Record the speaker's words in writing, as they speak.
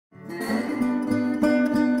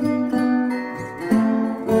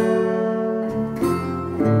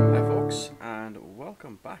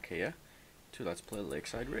here to Let's Play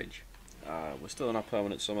Lakeside Ridge. We're still in our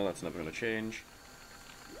permanent summer, that's never going to change.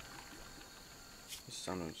 This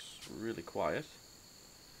sounds really quiet.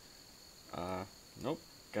 Nope,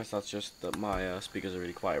 guess that's just that my speakers are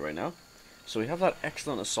really quiet right now. So we have that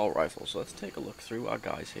excellent assault rifle, so let's take a look through our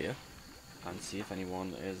guys here and see if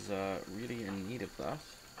anyone is really in need of that.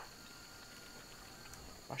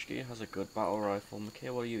 Ashki has a good battle rifle.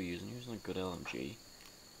 McKay, what are you using? You're using a good LMG.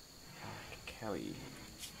 Kelly,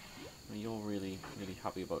 you're really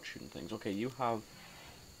happy about shooting things. Okay, you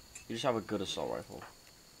just have a good assault rifle.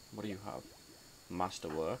 What do you have?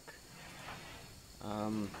 Masterwork.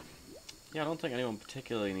 Yeah, I don't think anyone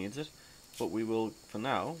particularly needs it, but we will, for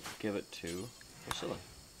now, give it to Priscilla.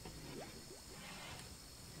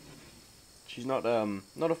 She's not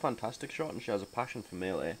a fantastic shot, and she has a passion for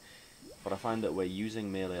melee, but I find that we're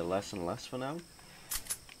using melee less and less for now.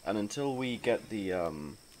 And until we get the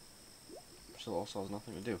Priscilla also has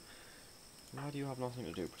nothing to do. Why do you have nothing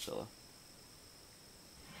to do, Priscilla?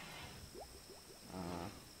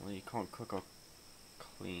 Well, you can't cook or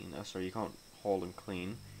clean. Sorry, you can't haul and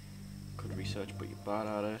clean. Could research, but you're bad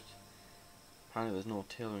at it. Apparently there's no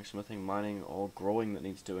tailoring, smithing, mining, or growing that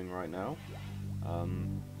needs doing right now.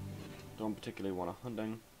 Don't particularly want a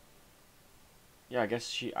hunting. Yeah, I guess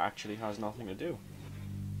she actually has nothing to do.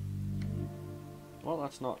 Well,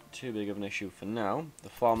 that's not too big of an issue for now. The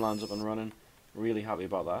farmland's up and running. Really happy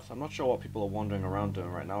about that. I'm not sure what people are wandering around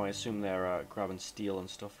doing right now. I assume they're grabbing steel and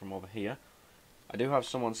stuff from over here. I do have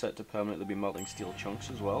someone set to permanently be melting steel chunks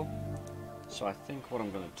as well. So I think what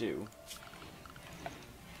I'm going to do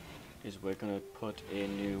is we're going to put a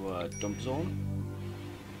new dump zone.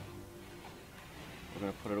 We're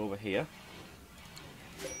going to put it over here.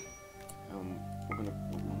 We're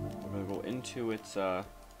going to go into its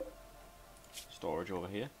storage over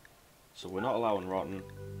here. So we're not allowing rotten.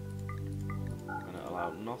 We're going to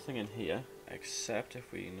allow nothing in here except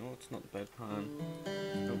if we know it's not the bed pan.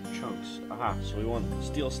 No chunks. Aha! So we want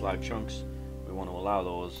steel slag chunks. We want to allow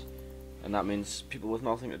those. And that means people with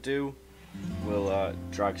nothing to do will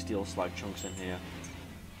drag steel slag chunks in here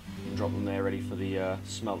and drop them there ready for the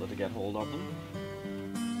smelter to get hold of them.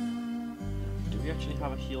 Do we actually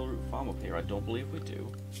have a heel root farm up here? I don't believe we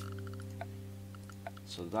do.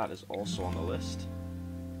 So that is also on the list.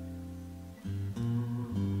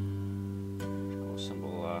 Go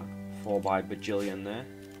symbol 4 by bajillion there.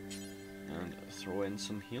 And throw in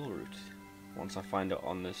some heel root once I find it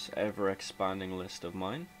on this ever expanding list of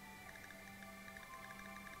mine.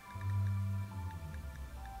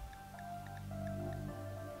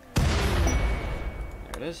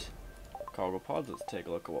 There it is. Cargo pods, let's take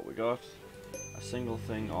a look at what we got. A single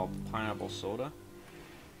thing of pineapple soda.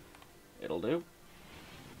 It'll do.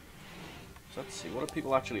 So let's see, what are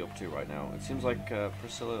people actually up to right now? It seems like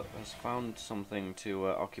Priscilla has found something to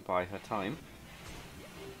occupy her time.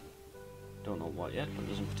 Don't know what yet, but it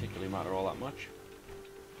doesn't particularly matter all that much.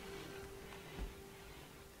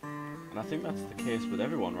 And I think that's the case with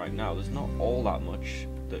everyone right now. There's not all that much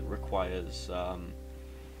that requires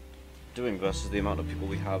doing versus the amount of people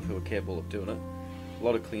we have who are capable of doing it. A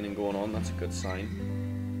lot of cleaning going on, that's a good sign.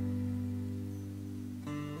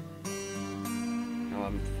 Now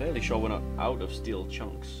I'm fairly sure we're not out of steel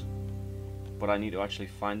chunks, but I need to actually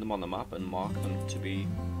find them on the map and mark them to be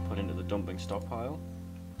put into the dumping stockpile.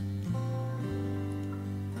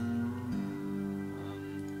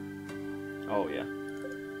 Oh yeah,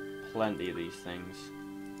 plenty of these things.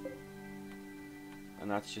 And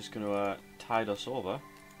that's just going to tide us over.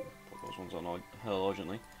 Put those ones on haul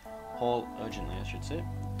urgently I should say.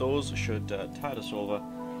 Those should tide us over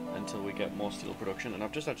until we get more steel production. And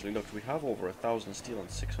I've just actually looked, we have over 1,000 steel and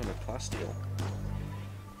 600 class steel.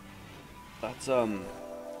 That's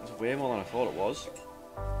way more than I thought it was.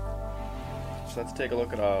 So let's take a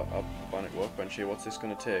look at our bionic workbench here. What's this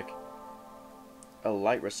going to take? A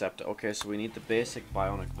light receptor. Okay, so we need the basic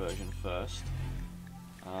bionic version first.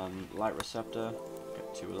 Light receptor,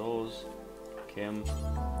 get 2 of those. Kim,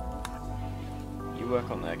 you work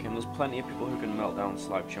on there, Kim. There's plenty of people who can melt down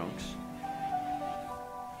slag chunks.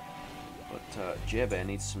 But J-Bear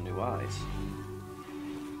needs some new eyes.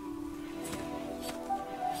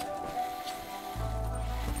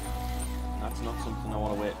 That's not something I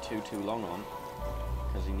want to wait too long on,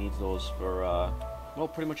 because he needs those for, well,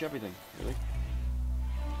 pretty much everything, really.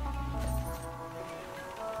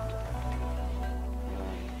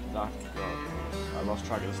 That got us. I lost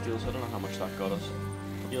track of the steel, so I don't know how much that got us.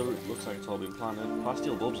 Steel root looks like it's all been planted. Our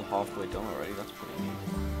steel bulbs are halfway done already, that's pretty neat.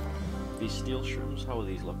 These steel shrooms, how are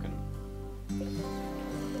these looking?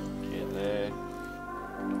 Okay,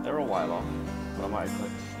 they're a while off, but I might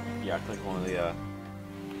click, yeah, click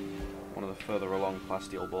one one of the further along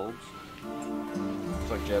plasteel bulbs.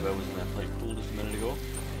 Looks like J-Bear was in there playing pool just a minute ago.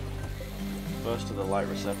 First of the light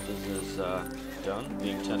receptors is done,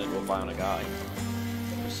 being turned into a bionic eye.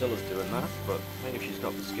 Priscilla's doing that, but I think if she's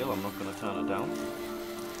got the skill, I'm not going to turn her down.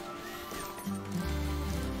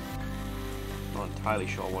 Not entirely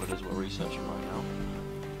sure what it is we're researching right now.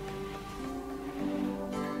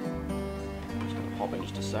 Just going to pop in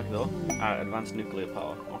just a sec though. Advanced nuclear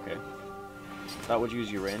power, okay. That would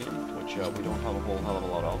use uranium, which we don't have a whole hell of a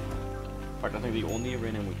lot of. In fact, I think the only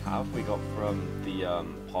uranium we have, we got from the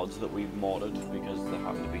pods that we've modded, because there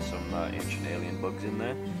happen to be some ancient alien bugs in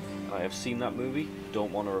there. I have seen that movie,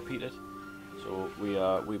 don't want to repeat it. So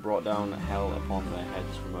we brought down hell upon their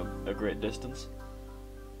heads from a great distance.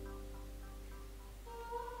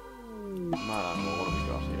 Mad animal, what have we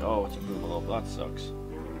got here? Oh, it's a boomalop, that sucks.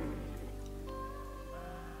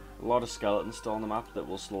 A lot of skeletons still on the map that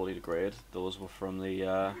will slowly degrade. Those were from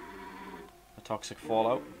the toxic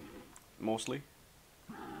fallout, mostly.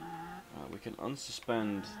 We can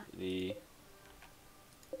unsuspend the...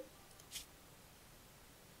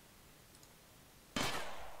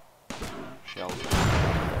 shells.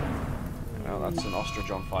 Well, that's an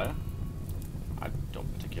ostrich on fire. I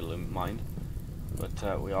don't particularly mind.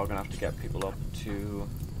 But we are going to have to get people up to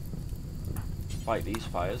fight these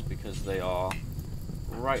fires because they are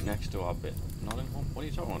right next to our bit. Not in home? What are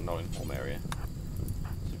you talking about, not in home area?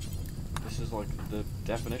 This is like the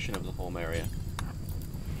definition of the home area.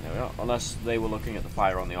 There we are. Unless they were looking at the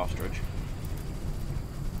fire on the ostrich.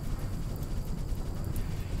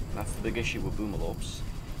 That's the big issue with boomalopes.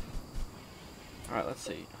 Alright, let's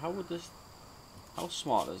see. How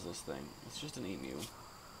smart is this thing? It's just an emu.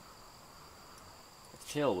 Its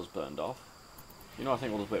tail was burned off. You know, I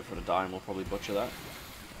think we'll just wait for it to die and we'll probably butcher that.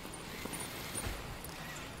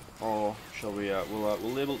 Or shall we, we'll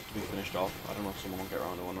label it to be finished off. I don't know if someone will get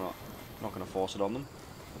around to it or not. I'm not going to force it on them.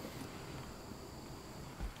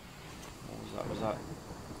 What was that?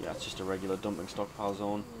 Yeah, it's just a regular dumping stockpile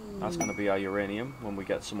zone. That's going to be our uranium when we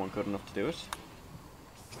get someone good enough to do it.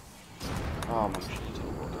 Oh my gosh,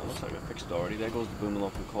 it looks like it fixed it already. There goes the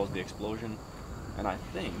boomalop who caused the explosion. And I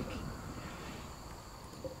think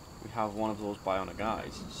we have one of those bionic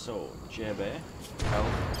guys. So, J-Bear,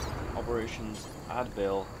 health, operations, add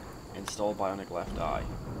bill, install bionic left eye.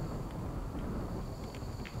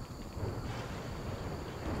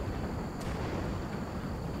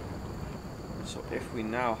 So if we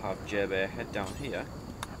now have J-Bear head down here,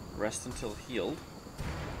 rest until healed,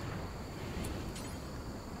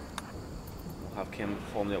 we'll have Kim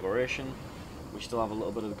perform the operation. We still have a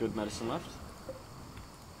little bit of the good medicine left.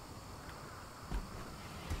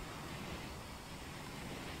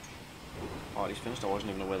 Party's finished. I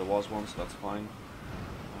wasn't even aware there was one, so that's fine.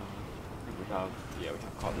 I think we have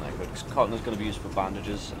cotton there. Good. Cotton is going to be used for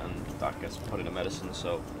bandages, and that gets put into medicine,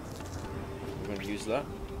 so we're going to use that.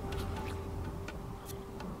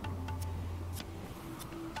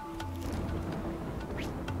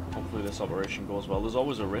 Hopefully this operation goes well. There's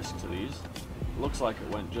always a risk to these. Looks like it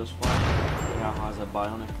went just fine. It now has a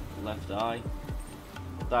bionic left eye.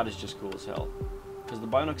 That is just cool as hell. Because the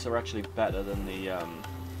bionics are actually better than the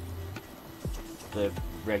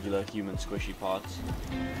regular human squishy parts.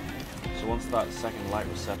 So once that second light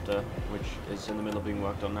receptor, which is in the middle of being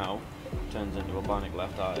worked on now, turns into a bionic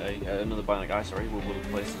left eye, another bionic eye, sorry, we'll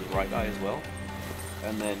replace his right eye as well.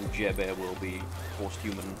 And then J-Bear will be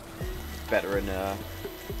post-human, better in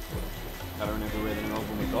every way than he was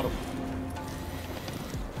when we got him.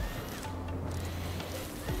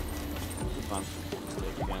 Advanced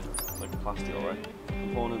stake again. It's like plasteel, right?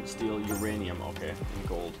 Component, steel, uranium, okay, and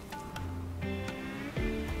gold.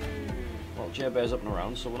 Well, J-Bear's up and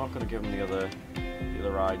around, so we're not going to give him the other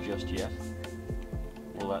eye just yet.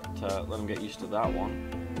 We'll let him get used to that one.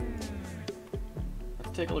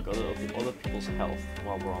 Let's take a look at other people's health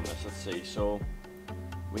while we're on this. Let's see. So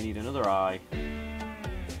we need another eye.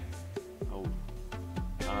 Oh,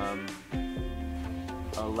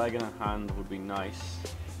 a leg and a hand would be nice.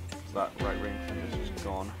 So that right ring finger's just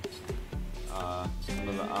gone.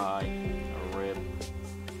 Another eye, a rib,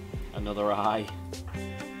 another eye.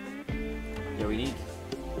 Yeah, we need...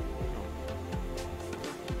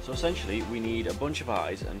 So essentially, we need a bunch of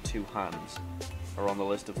eyes and 2 hands are on the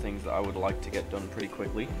list of things that I would like to get done pretty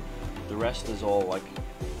quickly. The rest is all, like,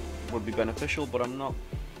 would be beneficial, but I'm not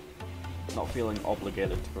feeling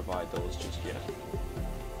obligated to provide those just yet.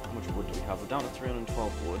 How much wood do we have? We're down to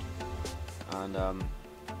 312 wood. And,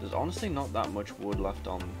 there's honestly not that much wood left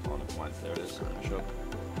on the point. There it is. Sure.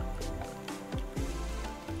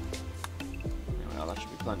 Anyway, that should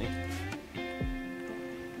be plenty.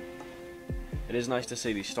 It is nice to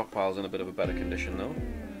see these stockpiles in a bit of a better condition though.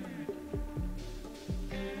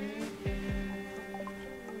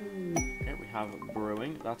 have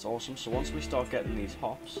brewing. That's awesome. So once we start getting these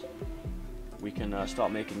hops, we can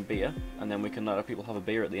start making beer, and then we can let our people have a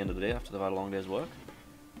beer at the end of the day after they've had a long day's work,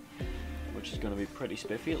 which is going to be pretty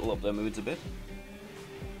spiffy. It'll up their moods a bit.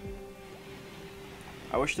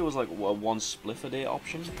 I wish there was like a one spliff a day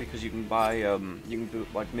option, because you can buy, you can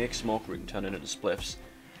like make smoke root and turn it into spliffs,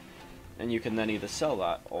 and you can then either sell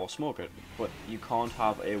that or smoke it, but you can't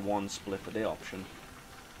have a one spliff a day option.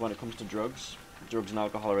 When it comes to drugs and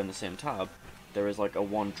alcohol are in the same tab. There is like a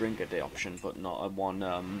one drink a day option, but not a one,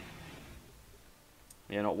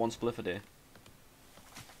 yeah, not one spliff a day.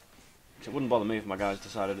 It wouldn't bother me if my guys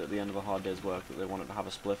decided at the end of a hard day's work that they wanted to have a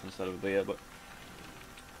spliff instead of a beer, but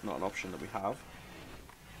not an option that we have.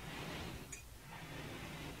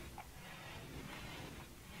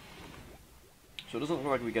 So it doesn't look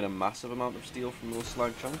like we get a massive amount of steel from those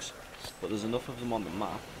slag chunks, but there's enough of them on the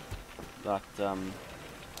map that, you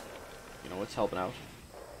know, it's helping out.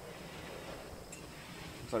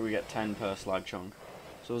 Looks like we get 10 per slag chunk.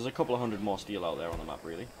 So there's a couple of hundred more steel out there on the map,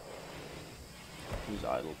 really. Who's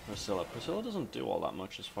idle? Priscilla. Priscilla doesn't do all that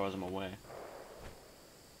much as far as I'm aware.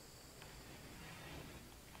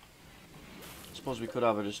 I suppose we could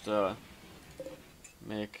have her just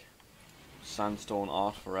make sandstone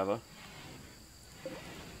art forever.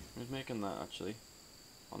 Who's making that, actually?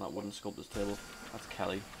 On that wooden sculptor's table. That's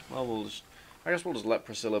Kelly. Well, I guess we'll just let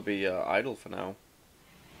Priscilla be idle for now.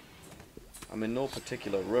 I'm in no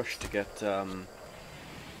particular rush to get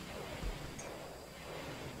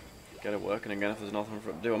it working again if there's nothing for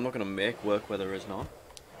it to do. I'm not going to make work where there is not.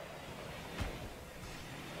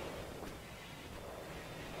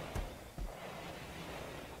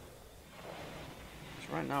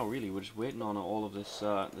 So right now, really, we're just waiting on all of this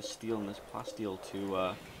this steel and this plasteel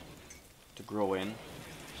to grow in,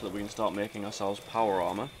 so that we can start making ourselves power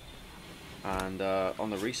armor. And on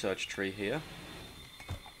the research tree here,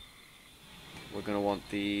 we're going to want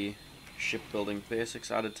the shipbuilding basics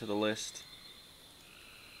added to the list.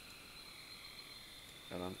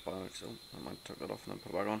 So I might take that off and then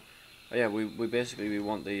put it back on. Oh, yeah, we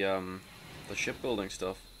want the shipbuilding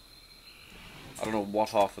stuff. I don't know what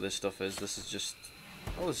half of this stuff is. This is just,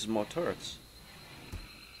 oh, this is more turrets.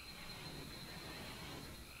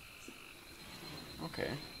 Okay.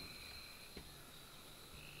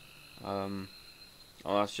 Oh,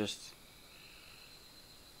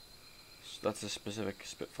 that's a specific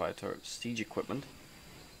Spitfire turret. Siege equipment.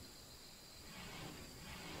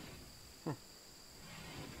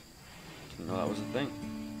 Didn't know that was a thing.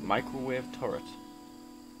 Microwave turret.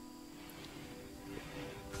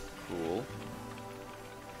 Cool.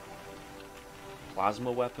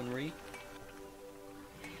 Plasma weaponry.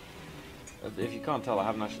 If you can't tell, I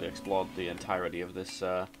haven't actually explored the entirety of this.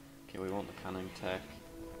 Okay, we want the cannon tech.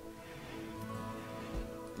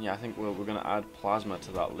 Yeah, I think we're going to add plasma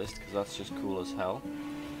to that list, because that's just cool as hell.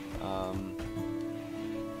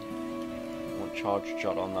 Want charged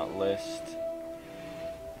shot on that list.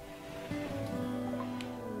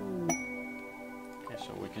 Okay,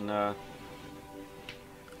 so we can now,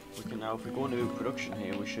 if we go into production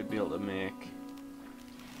here, we should be able to make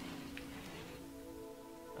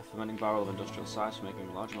a fermenting barrel of industrial size for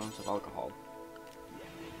making large amounts of alcohol.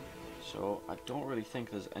 So I don't really think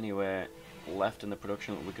there's anywhere left in the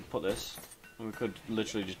production that we could put this. And we could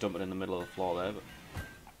literally just dump it in the middle of the floor there, but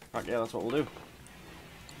right, yeah, that's what we'll do.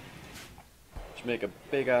 Just make a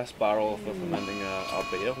big ass barrel for fermenting our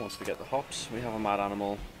beer once we get the hops. We have a mad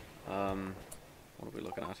animal. What are we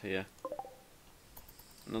looking at here?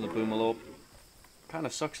 Another boomalope. Kind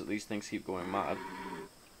of sucks that these things keep going mad.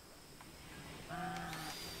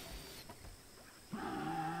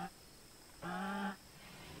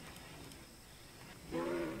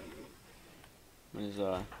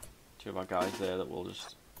 There's two of our guys there that we'll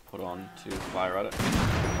just put on to fire at it.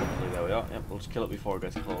 Hopefully, there we are. Yep, we'll just kill it before it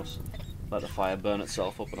gets close. Let the fire burn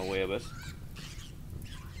itself up and away a bit.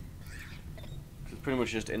 It's pretty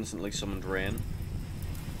much just instantly summoned rain.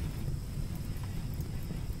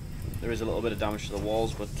 There is a little bit of damage to the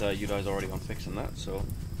walls, but you guys are already on fixing that, so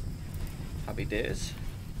happy days.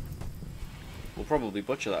 We'll probably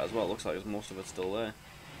butcher that as well. It looks like most of it's still there.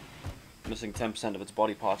 Missing 10% of its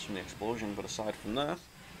body parts from the explosion, but aside from that,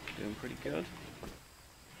 doing pretty good.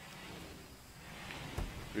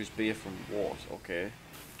 Produce beer from wort, okay.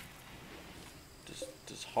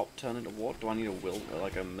 Does hop turn into wort? Do I need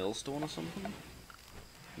like a millstone or something?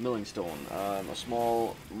 Milling stone, a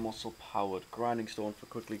small muscle-powered grinding stone for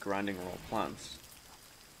quickly grinding raw plants.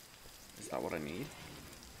 Is that what I need?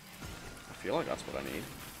 I feel like that's what I need.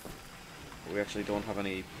 But we actually don't have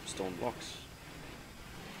any stone blocks.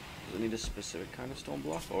 Does it need a specific kind of stone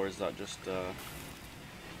block, or is that just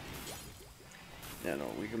Yeah, no,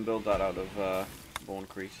 we can build that out of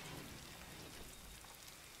Bonecrete.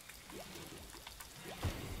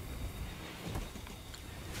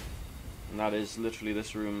 And that is literally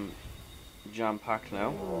this room jam-packed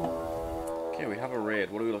now. Okay, we have a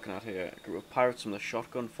raid. What are we looking at here? A group of pirates from the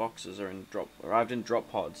Shotgun Foxes are arrived in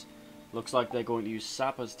drop pods. Looks like they're going to use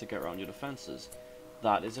sappers to get around your defenses.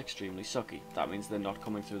 That is extremely sucky. That means they're not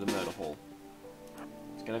coming through the murder hole.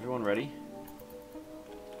 Let's get everyone ready.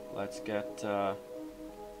 Let's get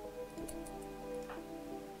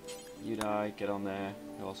Udai, get on there.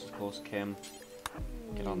 Who else is close? Kim,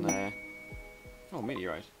 get on there. Oh,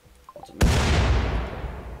 meteorite. What's it?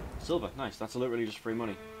 Silver, nice. That's literally just free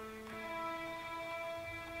money.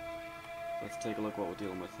 Let's take a look what we're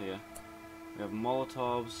dealing with here. We have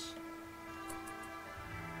Molotovs.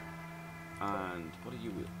 And what are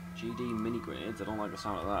you with? GD mini grenades. I don't like the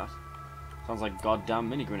sound of that. Sounds like goddamn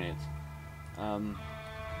mini grenades.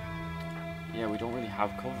 Yeah, we don't really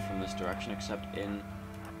have cover from this direction except in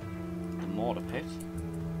the mortar pit.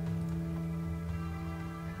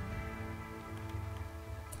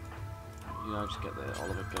 Yeah, just get there.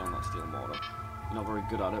 Oliver, get on that steel mortar. You're not very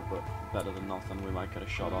good at it, but better than nothing. We might get a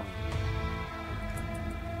shot off.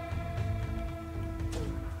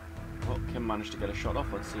 Oh, Kim managed to get a shot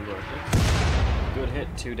off. Let's see where it hits. Good hit,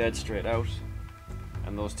 2 dead straight out.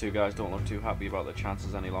 And those two guys don't look too happy about their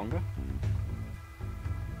chances any longer.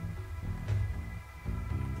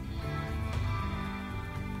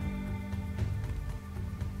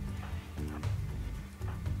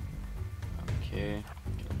 Okay,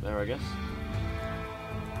 get up there I guess.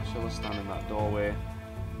 So let's stand in that doorway.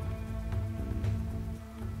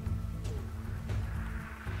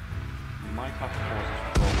 Might have to pause this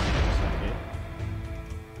for a second here.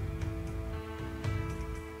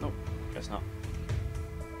 Nope, guess not.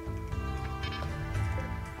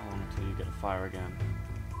 How long until you get a fire again?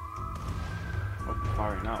 Oh,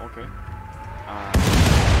 firing now, okay.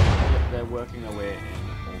 Yep, they're working their way in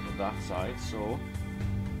over that side, so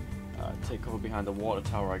take cover behind the water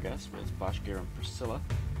tower, I guess, with Bashkir and Priscilla.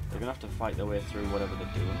 They're gonna have to fight their way through whatever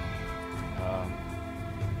they're doing.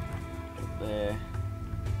 Get up there.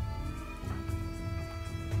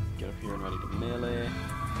 Get up here and ready to melee.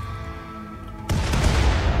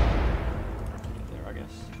 Get there, I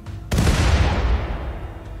guess.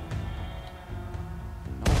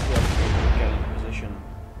 Hopefully I'll be able to get in position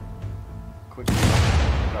quickly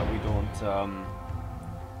enough that we don't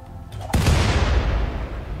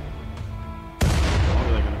the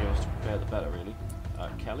longer they're going to give us to prepare, the better, really.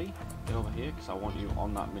 Kelly, get over here, because I want you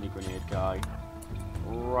on that mini grenade guy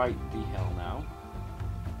right the hell now.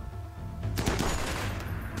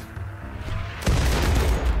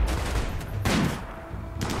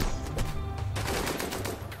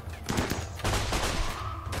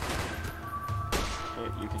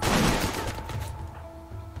 Okay, you can try again.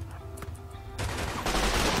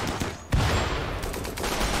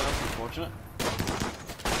 That's unfortunate.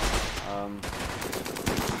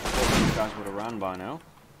 These guys would have ran by now.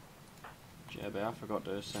 JB, I forgot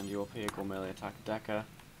to send you up here. Go melee attack Decker.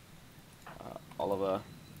 Oliver,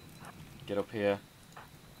 get up here.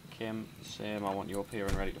 Kim, same. I want you up here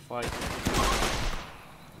and ready to fight.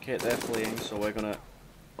 Okay, they're fleeing, so we're gonna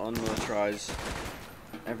unmilitarize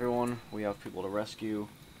everyone. We have people to rescue.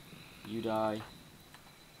 You die.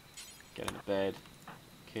 Get into bed.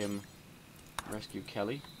 Kim, rescue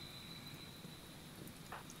Kelly.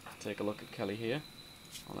 Take a look at Kelly here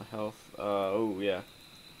on the health. Oh yeah,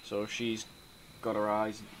 so she's got her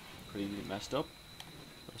eyes pretty messed up,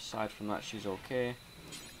 but aside from that she's okay.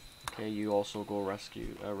 Okay, you also go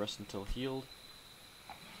rescue, rest until healed.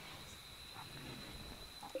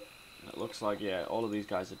 And it looks like, yeah, all of these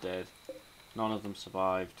guys are dead. None of them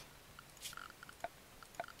survived.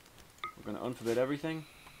 We're going to unforbid everything,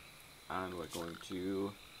 and we're going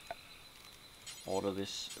to order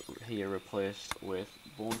this here replaced with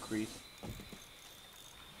Bonecrete.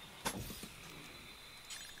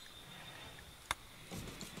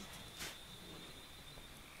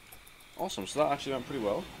 Awesome, so that actually went pretty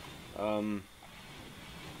well.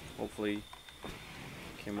 Hopefully,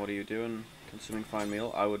 Kim, what are you doing? Consuming fine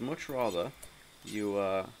meal. I would much rather you,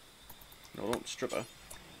 no, don't strip her.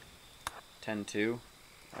 Tend to.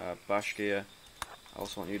 Bashkir, I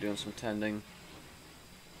also want you doing some tending.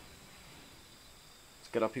 Let's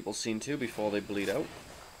get our people seen to before they bleed out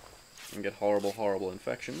and get horrible, horrible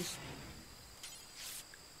infections.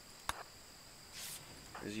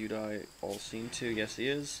 Is Udai all seen to? Yes, he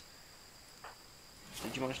is.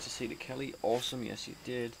 Did you manage to see to Kelly? Awesome, yes you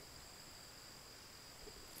did.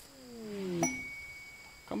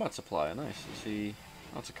 Combat supplier, nice. Is he...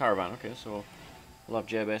 Oh, it's a caravan, okay, so we'll have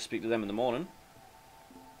JB speak to them in the morning.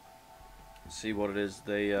 see what it is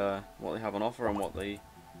they have on offer and what they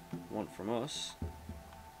want from us.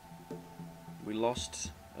 We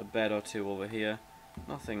lost a bed or two over here.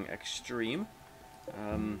 Nothing extreme.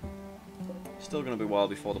 Still going to be a while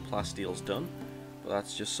before the plastile's done, but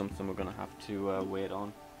that's just something we're going to have to wait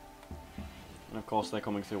on. And of course they're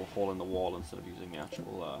coming through a hole in the wall instead of using the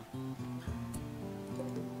actual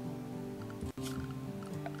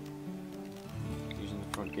using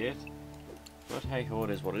the front gate. But hey ho, it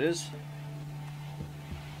is what it is.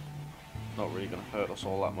 Not really going to hurt us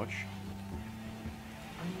all that much.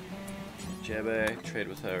 Jebe, trade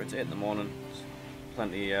with her. It's 8 in the morning.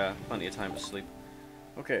 Plenty of time to sleep.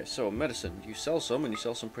 Okay, so medicine. You sell some, and you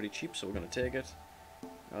sell some pretty cheap, so we're going to take it.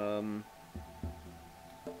 You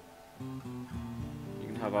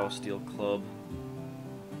can have our steel club.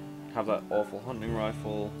 Have that awful hunting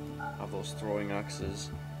rifle. Have those throwing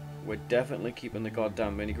axes. We're definitely keeping the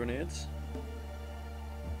goddamn mini grenades.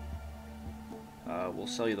 We'll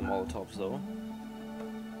sell you the Molotovs though.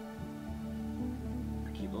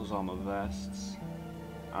 Keep those armor vests.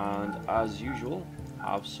 And as usual,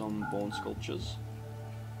 have some bone sculptures.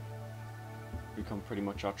 Become pretty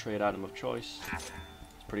much our trade item of choice. It's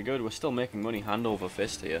pretty good. We're still making money hand over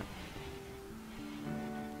fist here.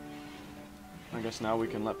 I guess now we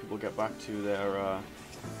can let people get back to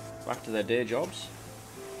their day jobs.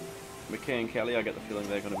 McKay and Kelly, I get the feeling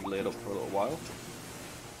they're going to be laid up for a little while.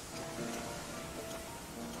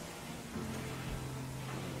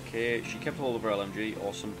 Okay, she kept hold of her LMG,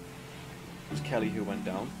 awesome. It was Kelly who went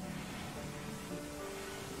down.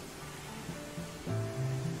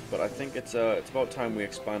 But I think it's about time we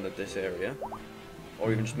expanded this area,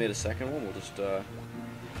 or even just made a second one. We'll just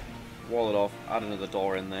wall it off, add another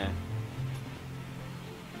door in there,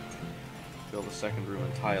 build a second room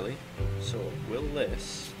entirely. So will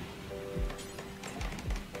this?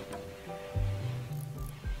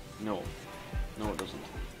 No, no it doesn't.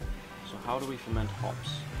 So how do we ferment hops?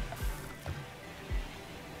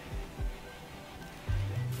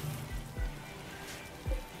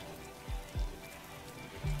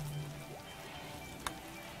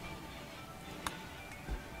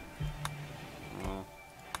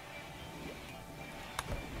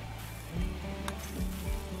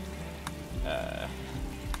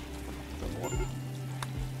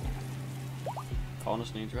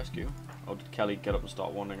 Colonist needs rescue. Oh, did Kelly get up and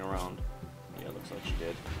start wandering around? Yeah, looks like she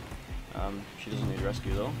did. She doesn't need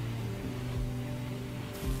rescue though.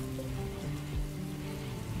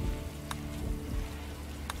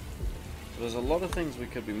 So there's a lot of things we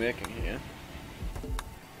could be making here.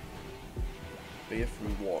 Beer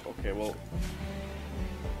from what? Okay, well...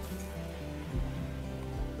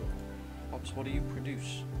 Ops, what do you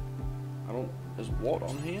produce? I don't... There's what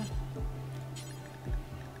on here?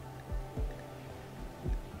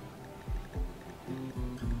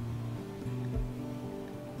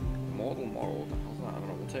 Moral, what the hell's that? I don't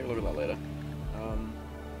know, we'll take a look at that later.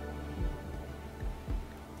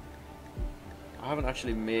 I haven't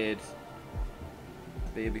actually made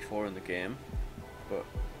beer before in the game, but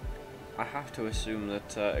I have to assume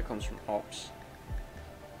that it comes from hops.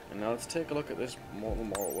 And now let's take a look at this moral.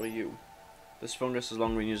 What are you? This fungus is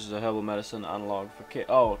long been used as a herbal medicine analog for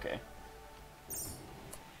oh, okay.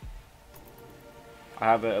 I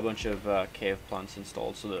have a bunch of cave plants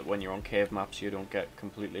installed so that when you're on cave maps you don't get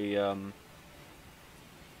completely done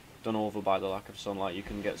over by the lack of sunlight. You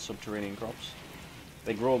can get subterranean crops.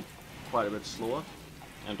 They grow quite a bit slower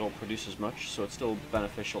and don't produce as much, so it's still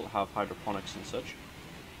beneficial to have hydroponics and such.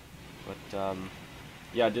 But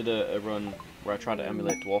yeah, I did a run where I tried to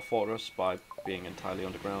emulate Dwarf Fortress by being entirely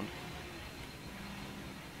underground.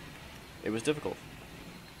 It was difficult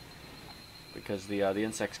because the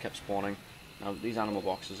insects kept spawning. Now these animal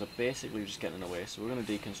boxes are basically just getting in the way, so we're going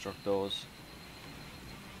to deconstruct those.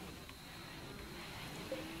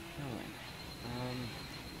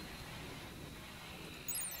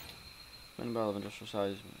 Spin barrel of industrial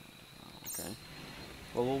size. Okay.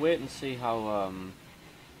 Well, we'll wait and see how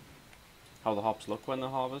the hops look when they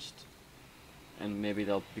harvest, and maybe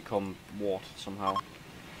they'll become wart somehow.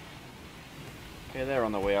 Okay, they're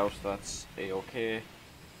on their way out. That's a-okay.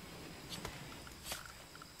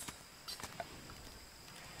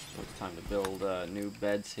 So it's time to build new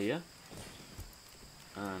beds here,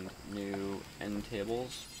 and new end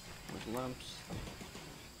tables with lamps.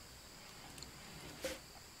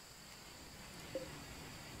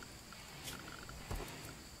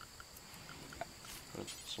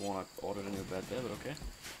 So I ordered a new bed there, but okay.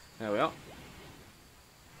 There we are.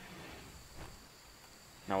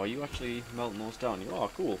 Now, are you actually melting those down? You are,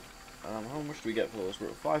 cool. How much do we get for those? We're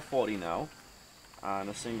at 540 now, and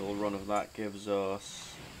a single run of that gives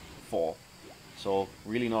us 4. So,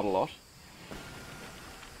 really not a lot.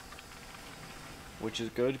 which is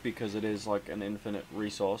good because it is like an infinite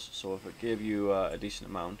resource. So if it gave you a decent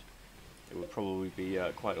amount, it would probably be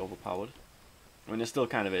quite overpowered. I mean, it still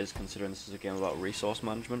kind of is, considering this is a game about resource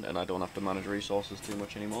management, and I don't have to manage resources too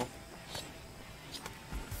much anymore.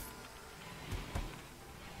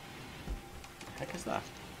 The heck is that?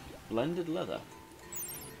 Blended leather.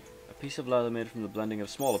 A piece of leather made from the blending of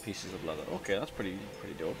smaller pieces of leather. Okay, that's pretty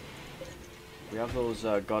dope. We have those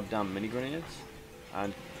goddamn mini grenades,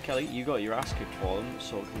 and Kelly, you got your ass kicked for them,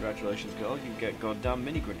 so congratulations, girl. You get goddamn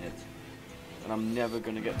mini grenades, and I'm never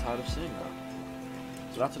gonna get tired of saying that.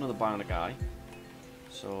 So that's another bionic eye.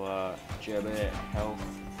 So JB, health,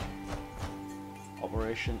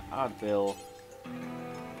 operation, Advil,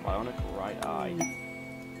 bionic right eye.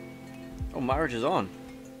 Oh, marriage is on.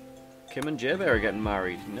 Kim and JB are getting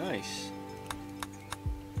married. Nice.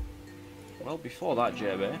 Well, before that,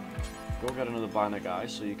 JB, go get another bionic eye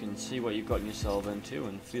so you can see what you've gotten yourself into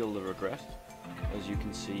and feel the regret. As you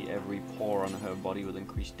can see every pore on her body with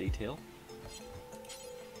increased detail.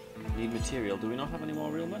 Need material. Do we not have any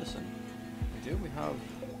more real medicine? We do. We have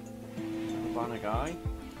a bionic eye.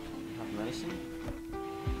 We have medicine.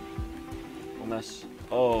 Unless...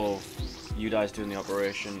 Oh, Udai's doing the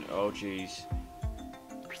operation. Oh, jeez.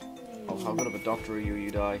 Oh, how good of a doctor are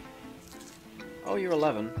you, Udai? Oh, you're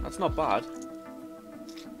 11. That's not bad.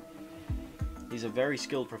 He's a very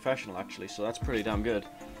skilled professional, actually, so that's pretty damn good.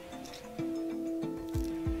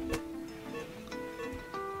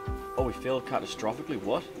 Oh, we failed catastrophically?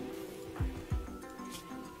 What?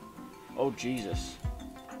 Oh, Jesus.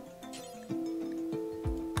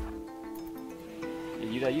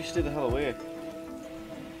 Yeah, you stay the hell away.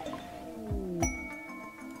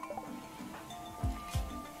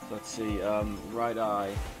 Let's see, right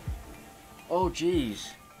eye. Oh, jeez.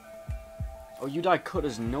 Oh, Udai cut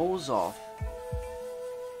his nose off.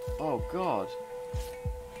 Oh, God.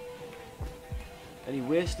 And he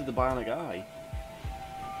wasted the bionic eye.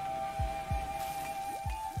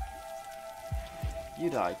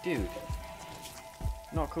 Udai, dude.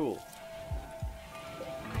 Not cool.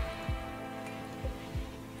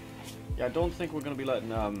 Yeah, I don't think we're going to be letting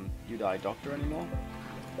Udai doctor anymore.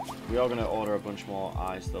 We are going to order a bunch more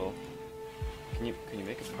eyes, though. Can you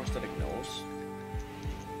make a prosthetic nose?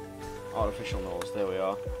 Artificial nose, there we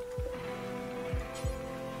are.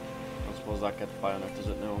 I suppose that gets bionic, does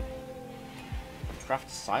it? No. Craft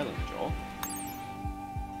silent jaw.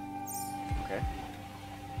 Okay.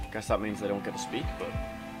 Guess that means they don't get to speak, but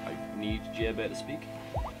I need JB to speak.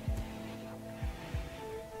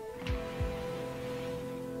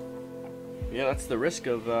 Yeah, that's the risk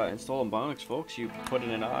of installing bionics, folks. You put in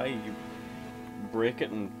an eye, you break it,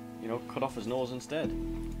 and you know, cut off his nose instead.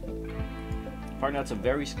 Apparently, that's a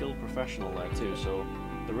very skilled professional there too. So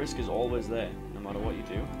the risk is always there, no matter what you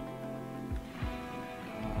do.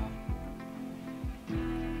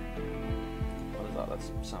 What is that?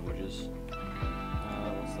 That's sandwiches.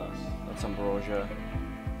 What's that? That's ambrosia.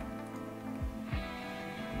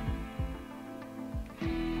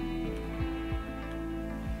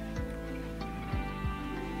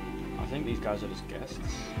 I think these guys are just guests.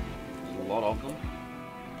 There's a lot of them.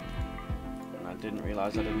 And I didn't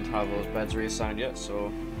realise I didn't have those beds reassigned yet,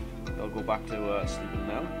 so they'll go back to sleeping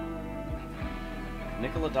now.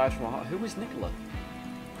 Nicola died from a heart. Who is Nicola?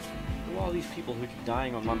 Who are these people who keep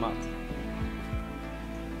dying on my mat?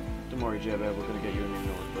 Don't worry, JB, we're going to get you a new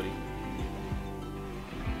nose, buddy.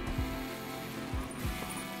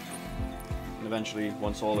 And eventually,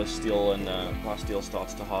 once all this steel and plasteel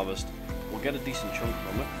starts to harvest, we'll get a decent chunk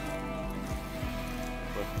from it.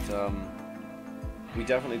 But we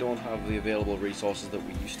definitely don't have the available resources that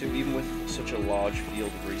we used to. Even with such a large field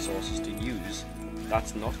of resources to use,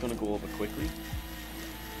 that's not going to go over quickly.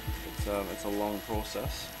 It's a long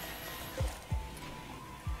process.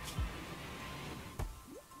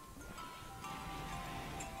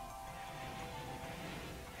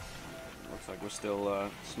 Looks like we're still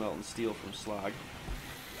smelting steel from slag,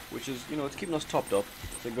 which is, you know, it's keeping us topped up.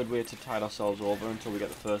 It's a good way to tide ourselves over until we get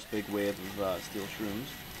the first big wave of steel shrooms.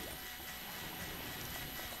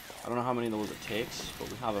 I don't know how many of those it takes, but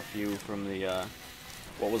we have a few from the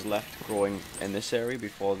what was left growing in this area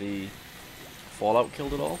before the fallout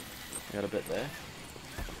killed it all. We had a bit there.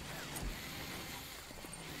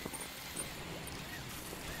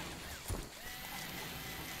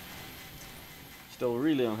 Still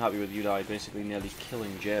really unhappy with Udai basically nearly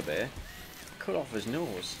killing JB. Cut off his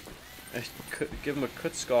nose. Give him a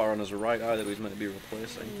cut scar on his right eye that he's meant to be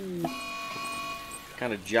replacing.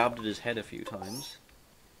 Kind of jabbed at his head a few times.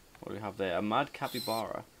 What do we have there? A mad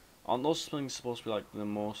capybara. Aren't those things supposed to be like the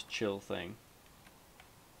most chill thing?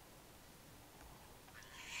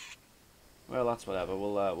 Well, that's whatever.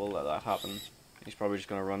 We'll let that happen. He's probably just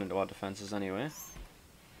going to run into our defences anyway.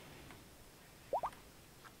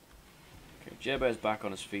 Okay, J-Bear's back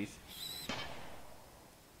on his feet.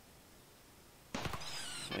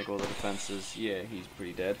 Make all the defences. Yeah, he's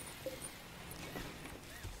pretty dead.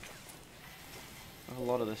 We have a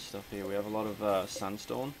lot of this stuff here. We have a lot of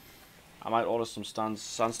sandstone. I might order some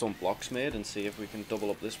sandstone blocks made and see if we can double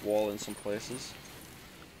up this wall in some places.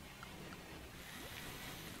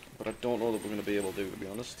 But I don't know that we're going to be able to be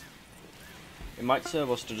honest. It might serve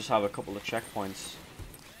us to just have a couple of checkpoints.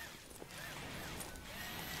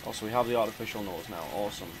 Also, we have the artificial nose now.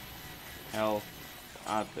 Awesome. Health.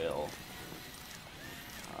 Add bill.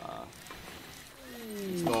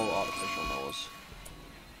 Install artificial nose.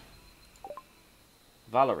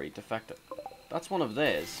 Valerie, defector. That's one of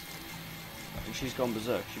theirs. And she's gone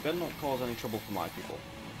berserk. She better not cause any trouble for my people.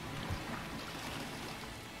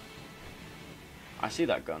 I see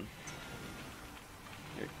that gun.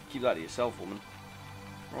 Here, keep that to yourself, woman.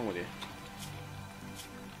 What's wrong with you?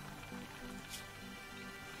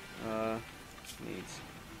 Needs.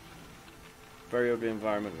 Very ugly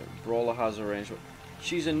environment. Brawler has a ranged weapon.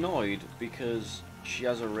 She's annoyed because she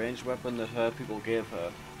has a ranged weapon that her people gave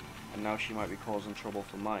her. And now she might be causing trouble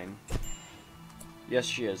for mine. Yes,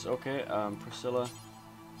 she is. Okay, Priscilla.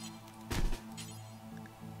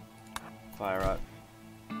 Fire at.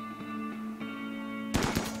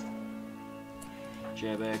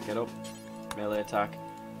 J-Bear, get up. Melee attack.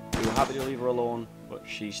 We were happy to leave her alone, but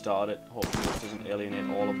she started it. Hopefully this doesn't alienate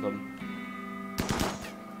all of them.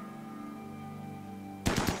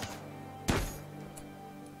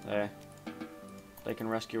 There. They can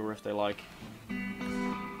rescue her if they like.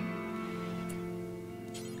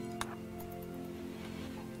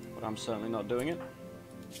 But I'm certainly not doing it.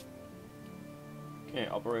 Okay,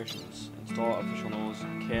 operations. Install artificial nose.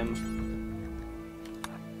 Kim.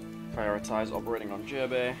 Prioritize operating on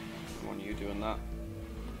J-Bear. I want you doing that.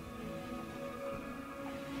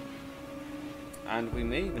 And we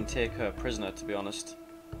may even take her prisoner, to be honest.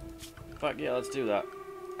 In fact, yeah, let's do that.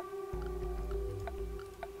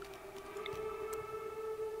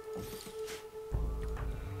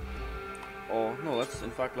 Or, no, let's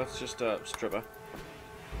just strip her.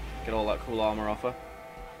 Get all that cool armor off her.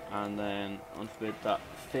 And then unforbid that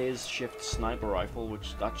phase shift sniper rifle,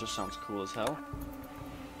 which that just sounds cool as hell.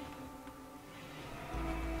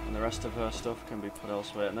 And the rest of her stuff can be put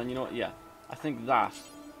elsewhere. And then, you know what, yeah, I think that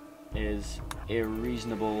is a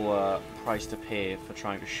reasonable price to pay for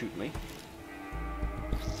trying to shoot me.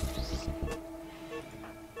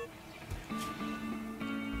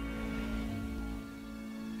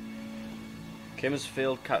 Kim has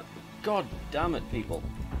failed cat. God damn it, people.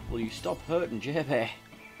 Will you stop hurting J-Bear?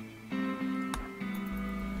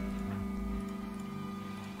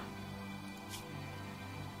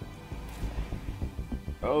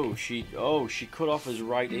 Oh, she cut off his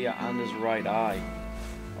right ear and his right eye.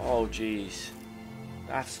 Oh, jeez.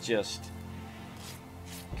 That's just...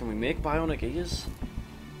 Can we make bionic ears?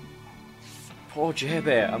 Poor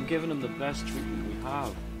J-Bear. I'm giving him the best treatment we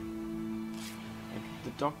have. Like,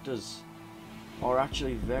 the doctors are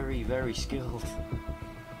actually very, very skilled.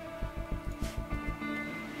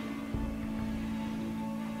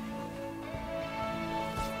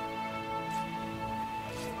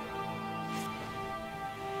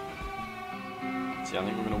 See, I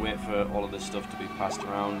think we're going to wait for all of this stuff to be passed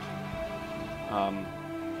around.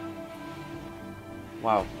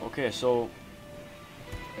 Wow, okay, so...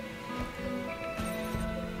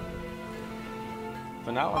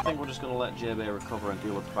 For now, I think we're just going to let J-Bear recover and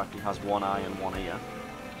deal with the fact he has one eye and one ear.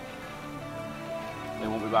 They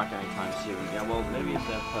won't be back anytime soon. Yeah, well, maybe if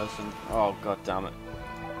they're person... Oh, god damn it.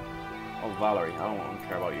 Oh, Valerie, I don't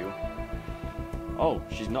care about you. Oh,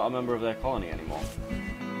 she's not a member of their colony anymore.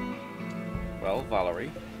 Well,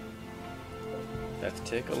 Valerie, let's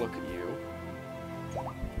take a look at you.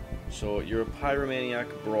 So, you're a pyromaniac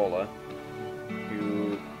brawler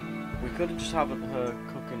who... We could have just had her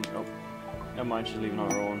cooking... Oh, never mind, she's leaving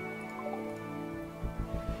on her own.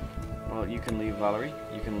 Well, you can leave, Valerie.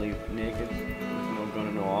 You can leave naked, with no gun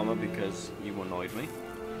and no armor, because you annoyed me.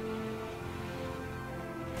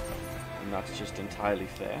 And that's just entirely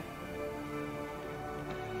fair.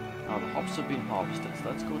 Now, the hops have been harvested, so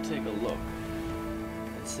let's go take a look.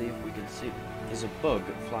 Let's see if we can see. There's a bug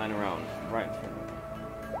flying around right in front of me.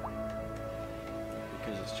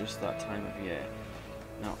 Because it's just that time of year.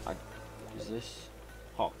 Now, is this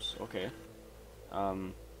hops? Okay.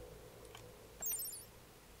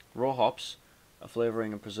 Raw hops, a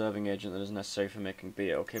flavouring and preserving agent that is necessary for making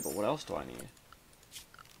beer. Okay, but what else do I need?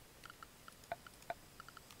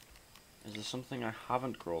 Is there something I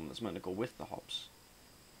haven't grown that's meant to go with the hops?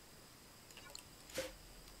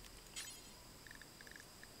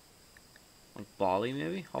 Like barley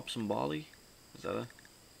maybe? Hops and barley? Is that a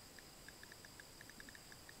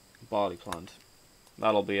barley plant?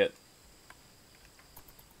 That'll be it.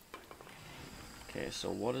 Okay,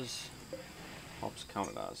 so what is hops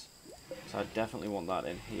counted as? So I definitely want that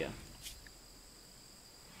in here.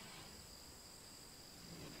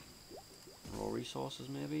 Raw resources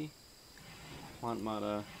maybe? Plant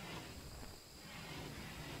matter.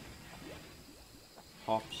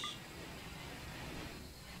 Hops.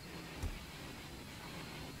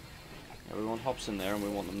 Yeah, we want hops in there and we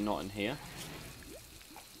want them not in here.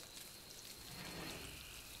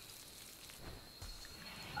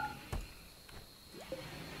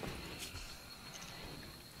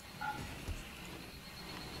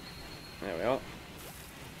 There we are.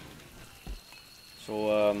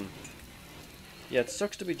 So, yeah, it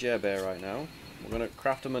sucks to be J-Bear right now. We're going to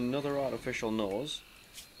craft him another artificial nose.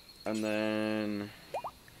 And then...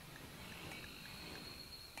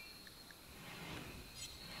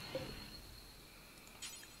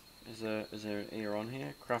 Is there an ear on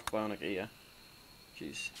here? Craft bionic ear.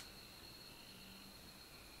 Jeez.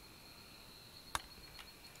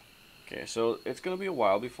 Okay, so it's going to be a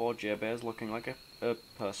while before J-Bear's looking like a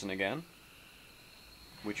person again.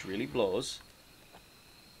 Which really blows.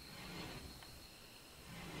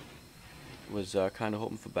 Was kind of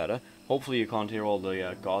hoping for better. Hopefully you can't hear all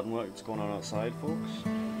the garden work that's going on outside, folks.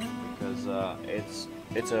 Because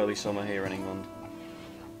it's early summer here in England.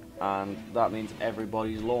 And that means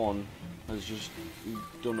everybody's lawn has just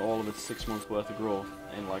done all of its 6 months worth of growth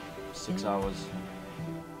in like 6 hours.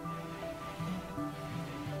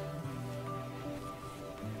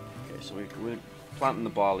 Okay, so we're planting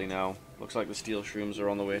the barley now. Looks like the steel shrooms are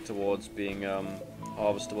on the way towards being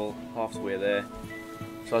harvestable, halfway there.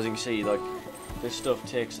 So as you can see, like, this stuff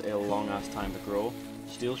takes a long ass time to grow.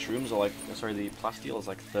 Steel shrooms are like, sorry, the plasteel is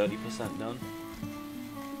like 30% done.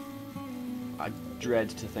 I dread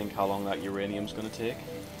to think how long that uranium's gonna take.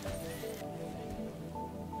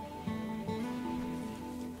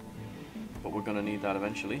 But we're gonna need that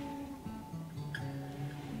eventually.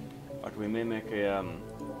 Like, we may make a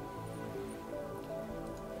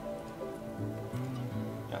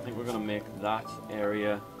I think we're gonna make that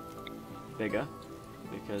area bigger,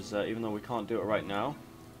 because even though we can't do it right now,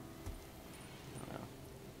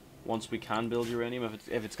 once we can build uranium,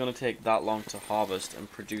 if it's going to take that long to harvest and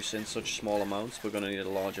produce in such small amounts, we're going to need a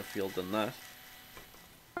larger field than that,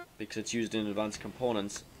 because it's used in advanced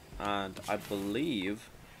components, and I believe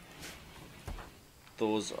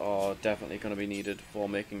those are definitely going to be needed for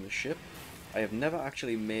making the ship. I have never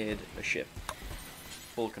actually made a ship.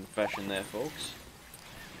 Full confession there, folks.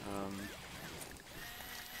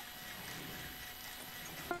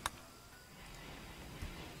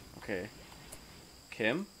 Okay.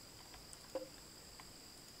 Kim?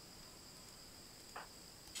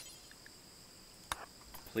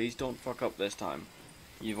 Please don't fuck up this time.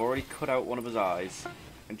 You've already cut out one of his eyes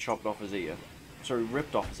and chopped off his ear. Sorry,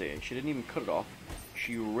 ripped off his ear. She didn't even cut it off.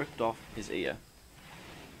 She ripped off his ear.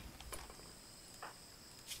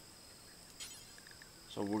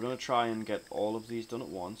 So we're going to try and get all of these done at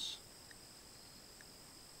once.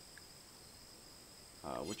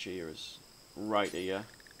 Which ear is? Right ear.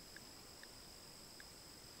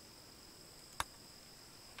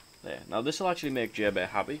 There. Now this will actually make J-Bear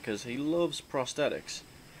happy, because he loves prosthetics.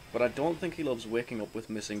 But I don't think he loves waking up with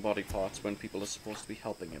missing body parts when people are supposed to be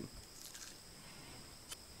helping him.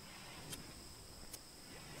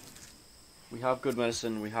 We have good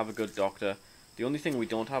medicine, we have a good doctor. The only thing we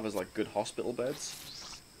don't have is like good hospital beds.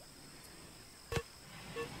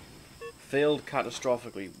 Failed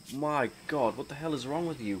catastrophically. My god, what the hell is wrong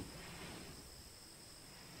with you?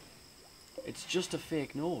 It's just a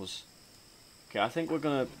fake nose. Okay, I think we're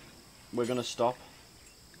gonna stop.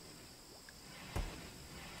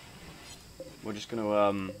 We're just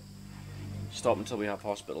gonna stop until we have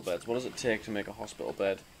hospital beds. What does it take to make a hospital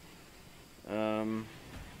bed?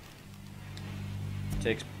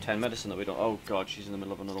 Takes 10 medicine that we don't. Oh god, she's in the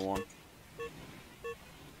middle of another one.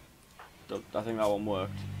 I think that one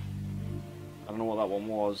worked. I don't know what that one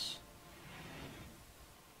was,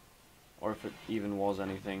 or if it even was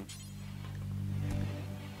anything.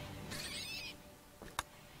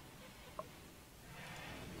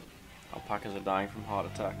 Alpacas are dying from heart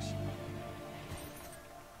attacks.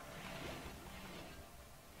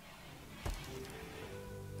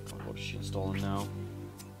 God, what is she installing now?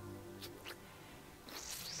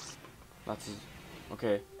 That's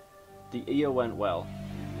okay. The ear went well.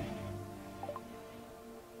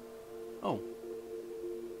 Oh.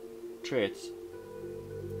 Traits.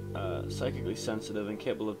 Psychically sensitive,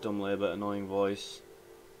 incapable of dumb labor, annoying voice.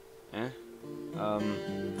 Eh?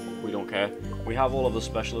 We don't care. We have all of the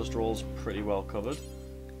specialist roles pretty well covered.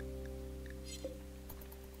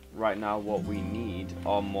 Right now what we need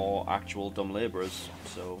are more actual dumb labourers,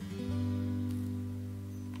 so...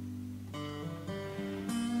 I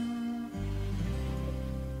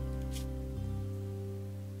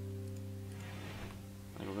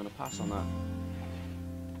think we're going to pass on that.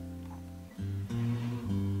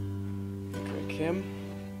 Okay, Kim,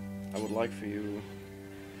 I would like for you...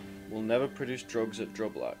 We'll never produce drugs at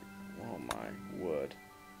Drublight. Oh my word.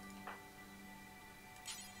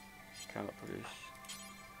 Cannot produce.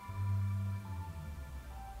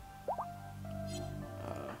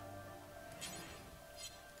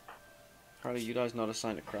 Apparently you guys not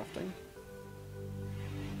assigned to crafting.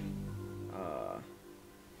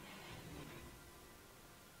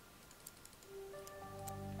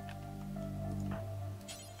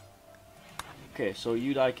 Okay, so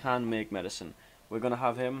Udai can make medicine. We're gonna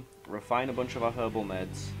have him refine a bunch of our herbal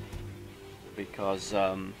meds because,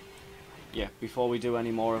 yeah, before we do any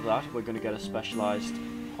more of that, we're gonna get a specialized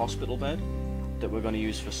hospital bed that we're gonna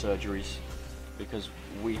use for surgeries because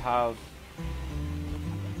we have,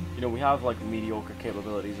 you know, we have like mediocre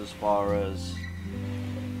capabilities as far as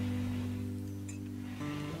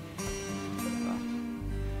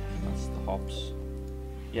that's the hops.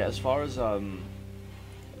 Yeah, as far as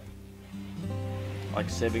like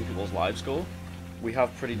saving people's lives go, we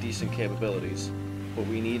have pretty decent capabilities, but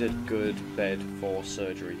we need a good bed for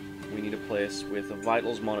surgery. We need a place with a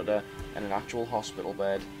vitals monitor and an actual hospital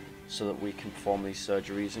bed so that we can perform these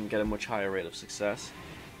surgeries and get a much higher rate of success.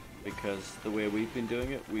 Because the way we've been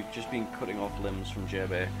doing it, we've just been cutting off limbs from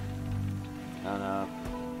JB, and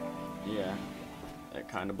yeah, it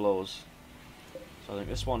kind of blows. So I think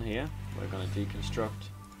this one here, we're going to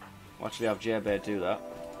deconstruct. We'll actually have JB do that.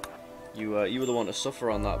 You were the one to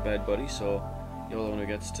suffer on that bed, buddy, so you're the one who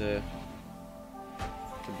gets to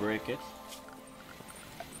break it.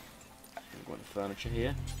 We're going to furniture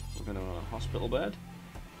here. We're going to want a hospital bed.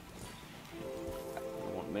 We're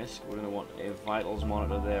going to want MISC. We're going to want a vitals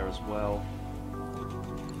monitor there as well.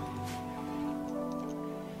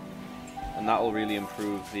 And that will really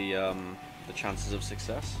improve the chances of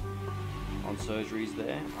success on surgeries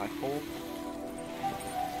there, I hope.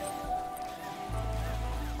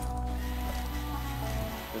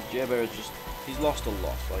 J-Bear is just, he's lost a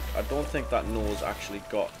lot. Like, I don't think that nose actually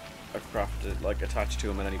got like attached to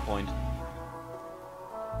him at any point.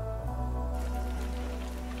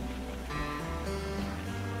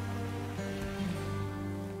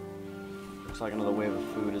 Looks like another wave of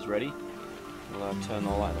food is ready. We'll turn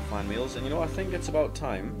all that into fine meals. And you know, I think it's about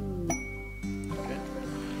time, okay,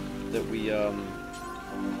 that we run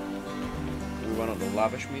on the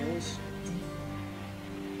lavish meals.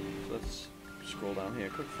 So let's scroll down here.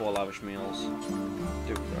 Cook 4 lavish meals.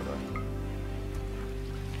 Do it forever.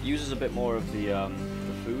 Uses a bit more of the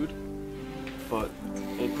food, but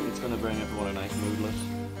it's going to bring everyone a nice moodlet.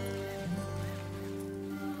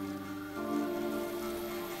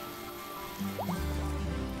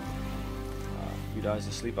 Udai's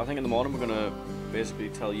asleep. I think in the morning we're going to basically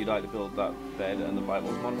tell Udai to build that bed and the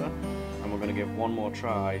vitals monitor, and we're going to give one more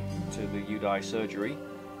try to the Udai surgery.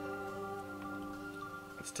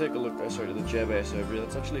 Let's take a look, sorry, to the Jebe surgery.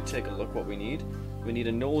 Let's actually take a look what we need. We need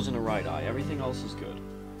a nose and a right eye. Everything else is good.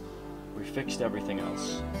 We fixed everything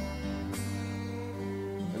else.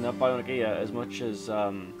 And that bionic ear, as much as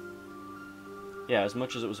as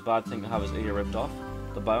much as it was a bad thing to have his ear ripped off,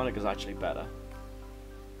 the bionic is actually better.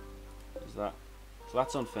 Is that? So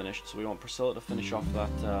that's unfinished. So we want Priscilla to finish off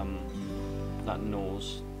that that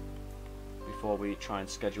nose before we try and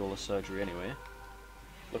schedule the surgery anyway.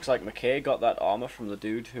 Looks like McKay got that armor from the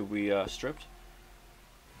dude who we stripped.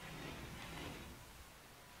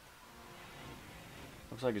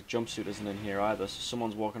 Looks like his jumpsuit isn't in here either, so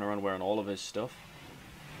someone's walking around wearing all of his stuff.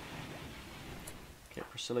 Okay,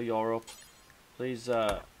 Priscilla, you're up. Please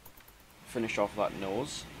finish off that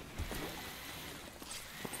nose.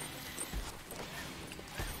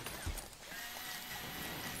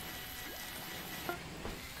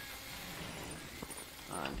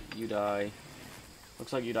 And Udai.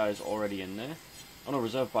 Looks like Udai is already in there. Oh no,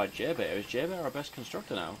 reserved by J-Bear. Is J-Bear our best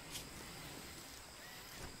constructor now?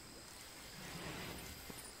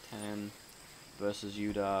 10 versus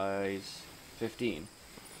Udai's 15.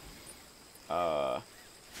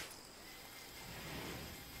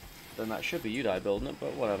 Then that should be Udai building it,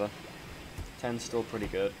 but whatever. 10's still pretty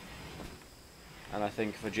good. And I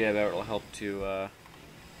think for J-Bear it'll help to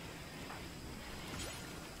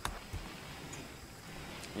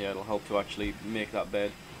yeah, it'll help to actually make that bed.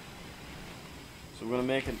 So we're going to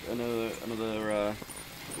make another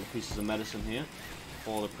couple of pieces of medicine here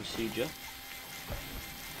for the procedure.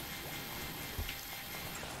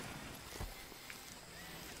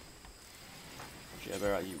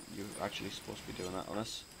 Jabber, you're actually supposed to be doing that on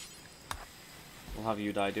us. We'll have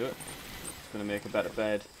you die do it. It's going to make a better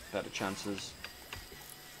bed, better chances.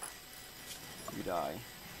 You die.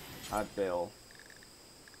 Add bail.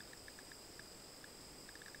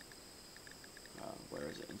 Where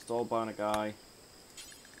is it? Install bionic eye.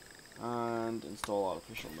 And install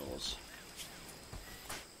artificial nose.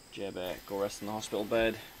 Jabber, go rest in the hospital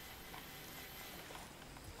bed.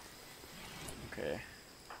 Okay.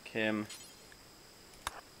 Kim.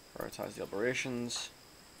 Prioritize the operations.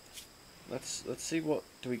 Let's see what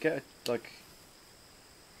do we get, like,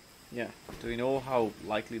 yeah, do we know how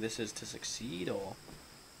likely this is to succeed, or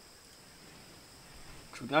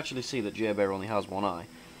we can actually see that Jabber only has one eye.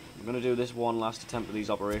 I'm going to do this one last attempt at these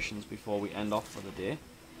operations before we end off for the day.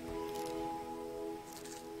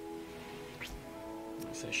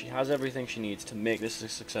 So she has everything she needs to make this a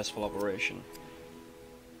successful operation.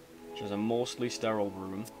 She has a mostly sterile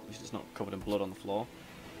room, at least it's not covered in blood on the floor.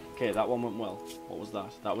 Okay, that one went well. What was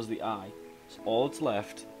that? That was the eye. So all that's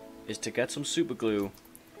left is to get some super glue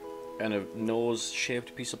and a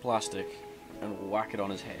nose-shaped piece of plastic and whack it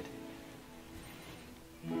on his head.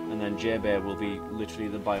 And then Jabber will be literally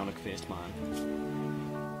the bionic-faced man.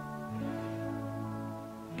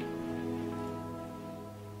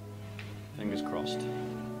 Fingers crossed.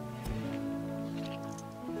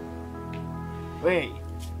 Wait!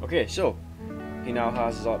 Okay, so he now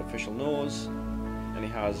has his artificial nose, and he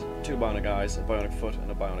has 2 bionic eyes, a bionic foot, and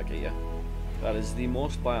a bionic ear. That is the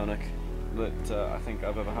most bionic that I think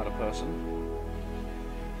I've ever had a person.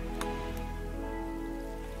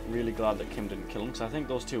 Really glad that Kim didn't kill him, because I think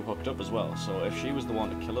those two hooked up as well, so if she was the one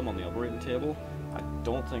to kill him on the operating table, I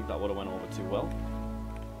don't think that would have went over too well.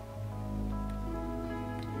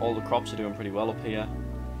 All the crops are doing pretty well up here.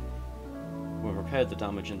 We've repaired the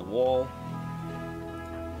damage in the wall.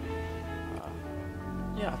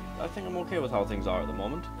 Yeah, I think I'm okay with how things are at the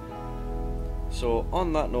moment. So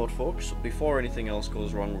on that note, folks, before anything else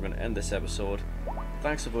goes wrong, we're going to end this episode.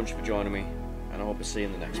 Thanks a bunch for joining me, and I hope to see you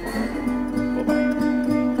in the next one. Bye bye.